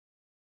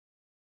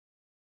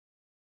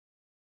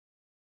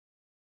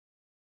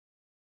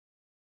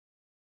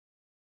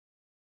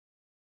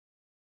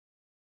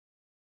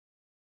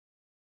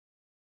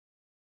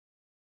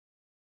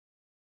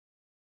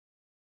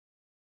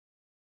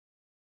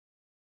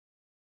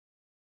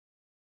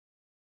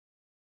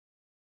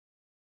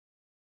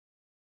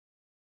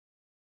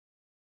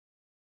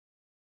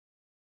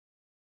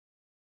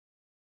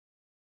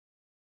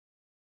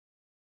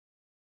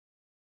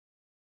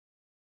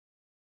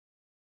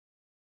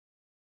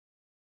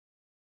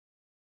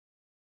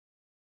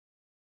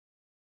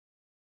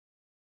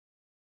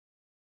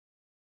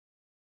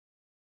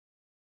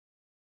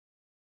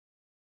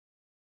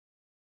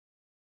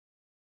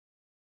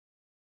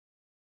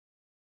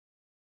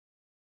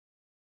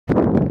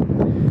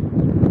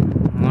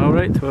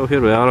Right, well here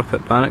we are up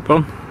at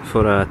Bannockburn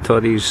for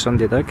Toddy's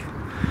Sunday dig.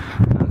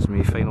 That's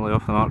me finally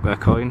off the mark with a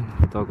coin.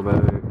 Dug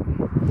about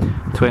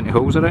 20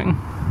 holes I reckon.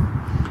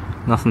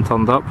 Nothing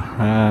turned up.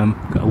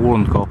 Got a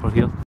worn copper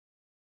here.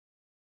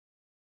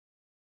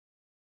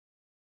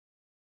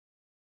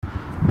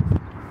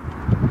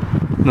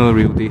 No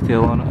real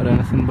detail on it or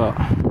anything, but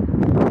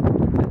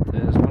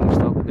it is one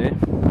still today.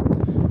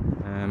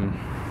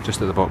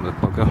 Just at the bottom of the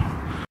plug there.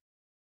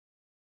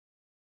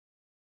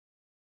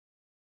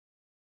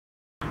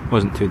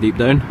 Wasn't too deep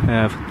down.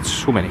 I've had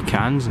so many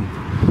cans and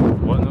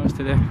whatnots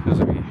today. There's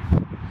a wee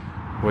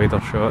wider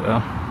shot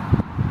there.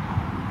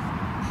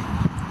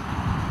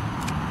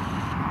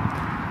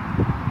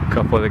 A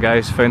couple of the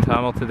guys found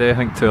hammer today. I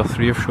think 2 or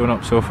 3 have shown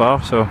up so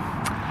far, so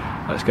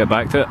let's get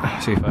back to it,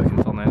 see if I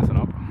can turn anything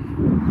up.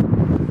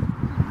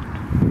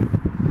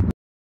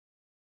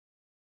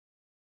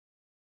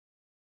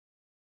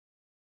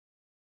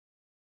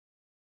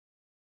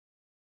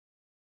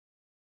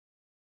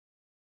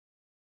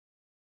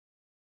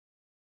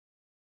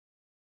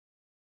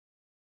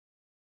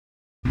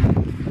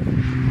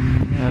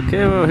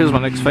 Okay, well here's my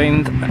next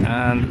find,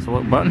 and it's a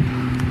little button.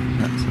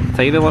 It's a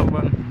tiny little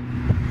button.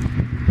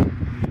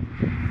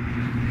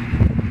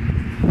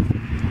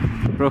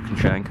 Broken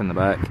shank in the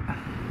back.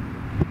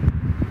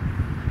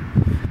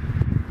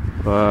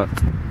 But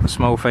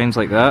small finds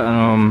like that, and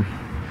I'm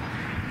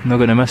not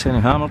going to miss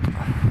any hammered. You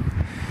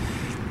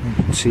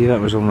can see that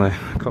was only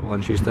a couple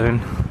inches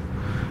down.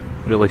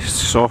 Really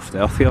soft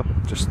earth here,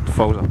 just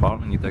falls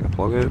apart when you dig a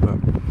plug out, but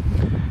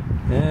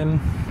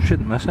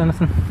shouldn't miss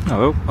anything.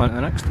 Oh well, on to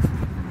the next.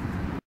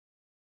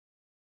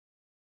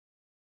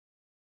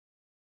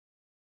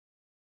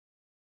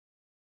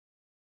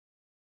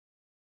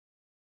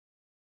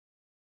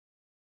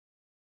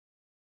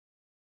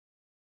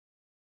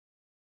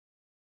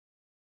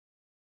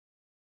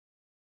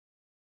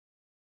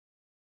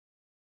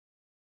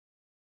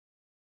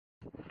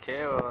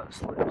 Okay, well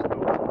that's let us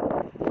know.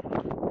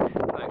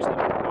 Actually,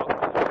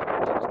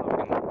 it's not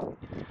been much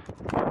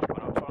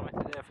going up for me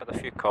today. I've had a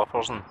few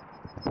coppers and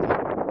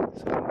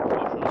some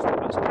washers and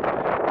bits of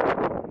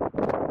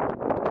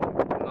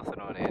nothing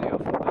on any of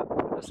them, but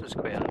this is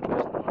quite an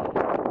interesting one.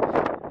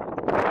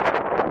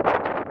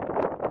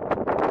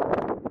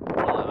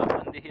 A little bit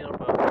windy here,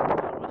 but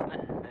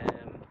bear with me.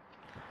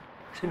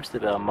 Seems to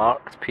be a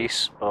marked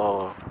piece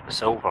of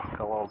silver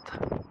coloured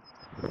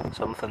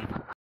something.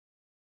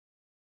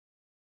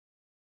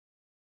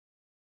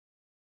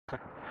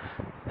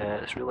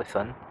 It's really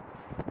thin,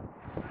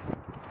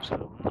 so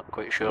I'm not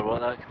quite sure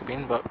what that could have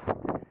been, but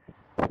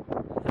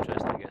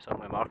interesting to get some of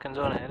my markings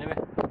on it anyway.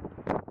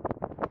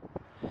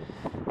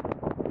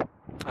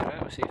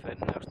 Alright, we'll see if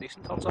anything else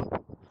decent turns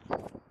up.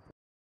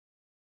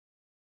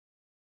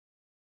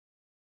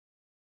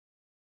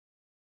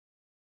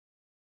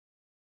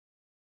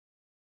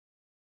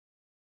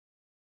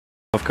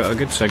 I've got a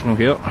good signal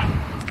here.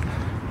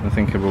 I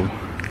think I will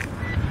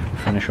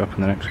finish up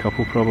in the next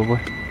couple probably.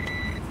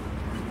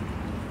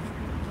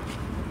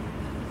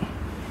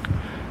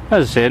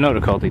 As I say, not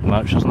recorded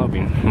much, there's not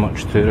been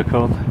much to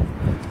record.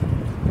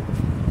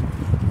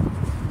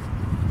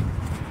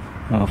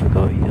 What have I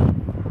got here?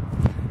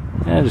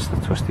 Yeah, just a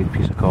twisted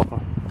piece of copper.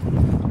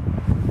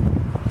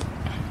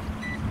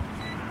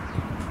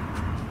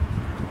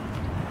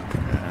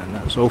 And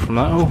that's all from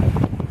that hole.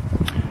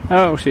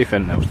 We'll see if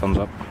anything else turns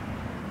up.